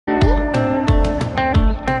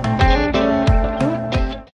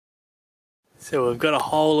So we've got a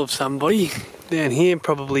hole of somebody down here,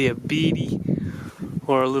 probably a beardy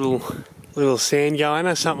or a little sand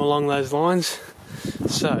goanna, something along those lines.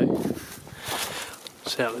 So,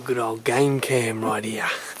 set up a good old game cam right here.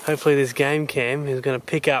 Hopefully this game cam is going to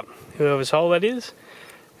pick up whoever's hole that is,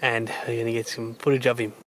 and we're going to get some footage of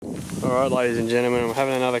him. Alright ladies and gentlemen, I'm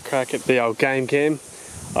having another crack at the old game cam.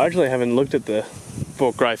 I actually haven't looked at the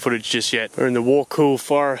fork grey footage just yet. We're in the Warcool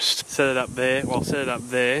forest. Set it up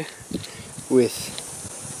there,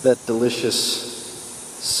 with that delicious,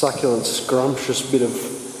 succulent, scrumptious bit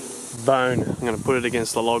of bone. I'm going to put it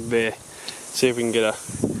against the log there, see if we can get a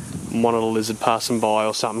monitor lizard passing by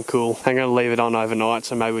or something cool. I'm going to leave it on overnight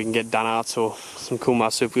so maybe we can get dunarts or some cool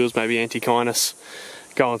marsupials, maybe antechinus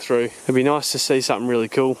going through. It'd be nice to see something really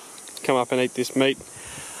cool come up and eat this meat.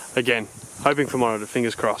 Again, hoping for monitor,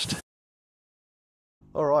 fingers crossed.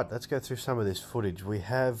 Alright, let's go through some of this footage. We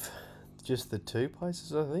have just the two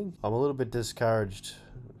places, I think. I'm a little bit discouraged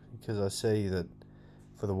because I see that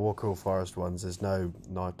for the Warcool forest ones there's no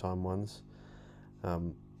nighttime ones.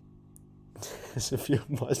 There's a few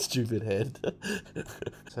of my stupid head.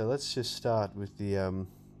 So let's just start with the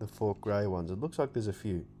fork grey ones. It looks like there's a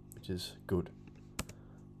few, which is good.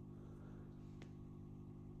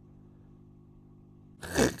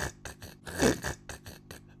 I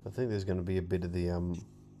think there's going to be a bit of the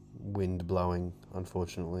wind blowing,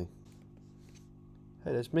 unfortunately.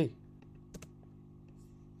 Hey, that's me.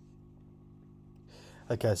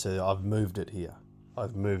 Okay, so I've moved it here.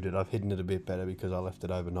 I've hidden it a bit better because I left it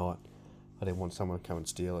overnight. I didn't want someone to come and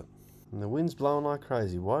steal it. And the wind's blowing like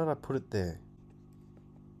crazy. Why did I put it there?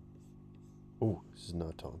 Oh, this is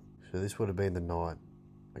night time. So this would have been the night.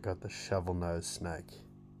 I got the shovel-nosed snake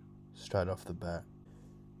straight off the bat.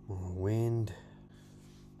 Oh, wind.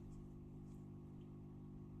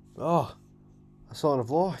 Oh, a sign of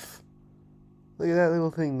life. Look at that little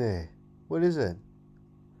thing there. What is it?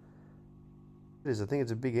 It is, I think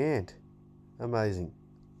it's a big ant. Amazing.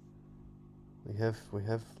 We have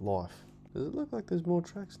life. Does it look like there's more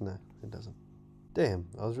tracks? No, it doesn't. Damn,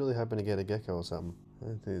 I was really hoping to get a gecko or something. I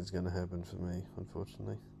don't think it's going to happen for me,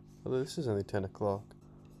 unfortunately. Although this is only 10 o'clock.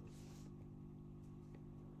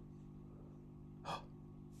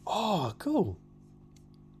 Oh, cool.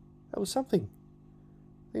 That was something.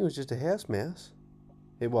 I think it was just a house mouse.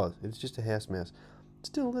 It's just a house mouse.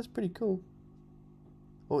 Still, that's pretty cool.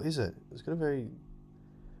 Or is it? It's got a very...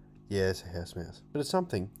 Yeah, it's a house mouse. But it's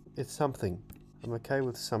something. It's something. I'm okay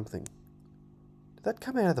with something. Did that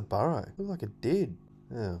come out of the burrow? Looked like it did.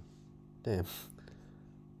 Oh, damn.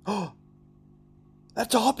 Oh!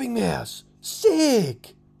 That's a hopping mouse!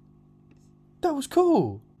 Sick! That was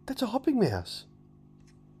cool. That's a hopping mouse.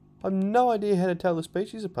 I've no idea how to tell the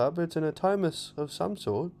species apart, but it's an atomus of some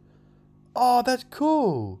sort. Oh, that's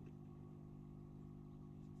cool.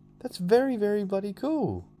 That's very, very bloody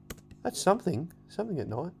cool. That's something. Something at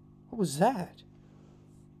night. What was that?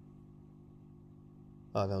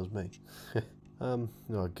 Oh, that was me. Oh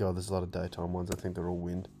god, there's a lot of daytime ones. I think they're all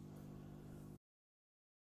wind.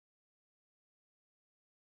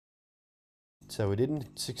 So we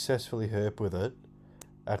didn't successfully herp with it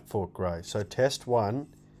at Fork Grey. So test 1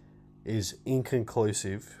 is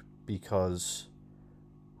inconclusive because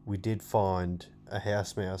we did find a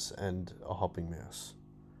house mouse and a hopping mouse.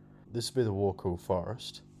 This would be the Warcool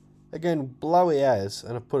forest. Again, blowy as,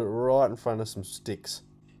 and I put it right in front of some sticks.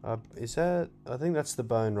 Is that... I think that's the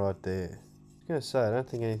bone right there. I was going to say, I don't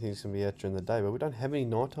think anything's going to be out during the day, but we don't have any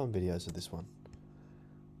nighttime videos of this one.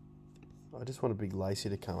 I just want a big lacy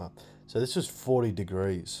to come up. So this was 40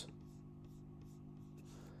 degrees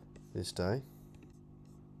this day.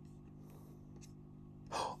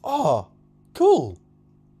 Oh, cool.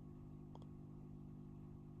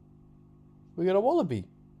 We got a wallaby.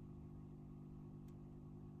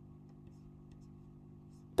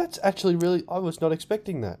 That's actually really... I was not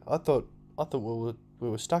expecting that. I thought we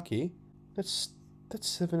were stuck here. That's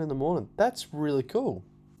 7 in the morning. That's really cool.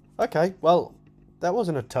 Okay, well, that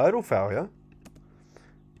wasn't a total failure.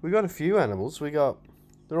 We got a few animals.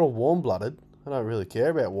 They're all warm-blooded. I don't really care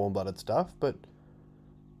about warm-blooded stuff, but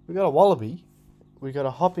we got a wallaby, we got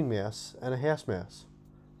a hopping mouse, and a house mouse.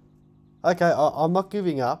 Okay, I'm not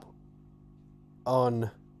giving up on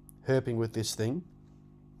herping with this thing.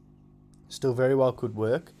 Still very well could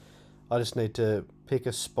work. I just need to pick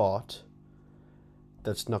a spot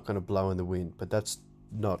that's not going to blow in the wind. But that's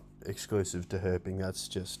not exclusive to herping. That's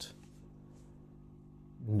just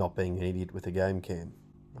not being an idiot with a game cam.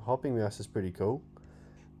 The hopping mouse is pretty cool.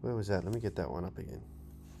 Where was that? Let me get that one up again.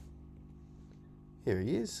 Here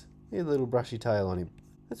he is. He had a little brushy tail on him.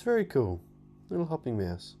 That's very cool. Little hopping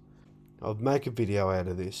mouse. I'll make a video out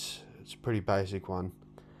of this. It's a pretty basic one.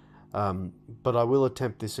 But I will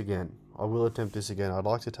attempt this again. I'd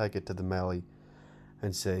like to take it to the Mallee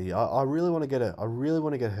and see. I really want to get it. I really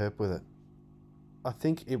want to get herp with it. I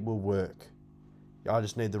think it will work. I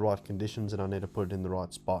just need the right conditions and I need to put it in the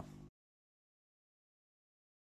right spot.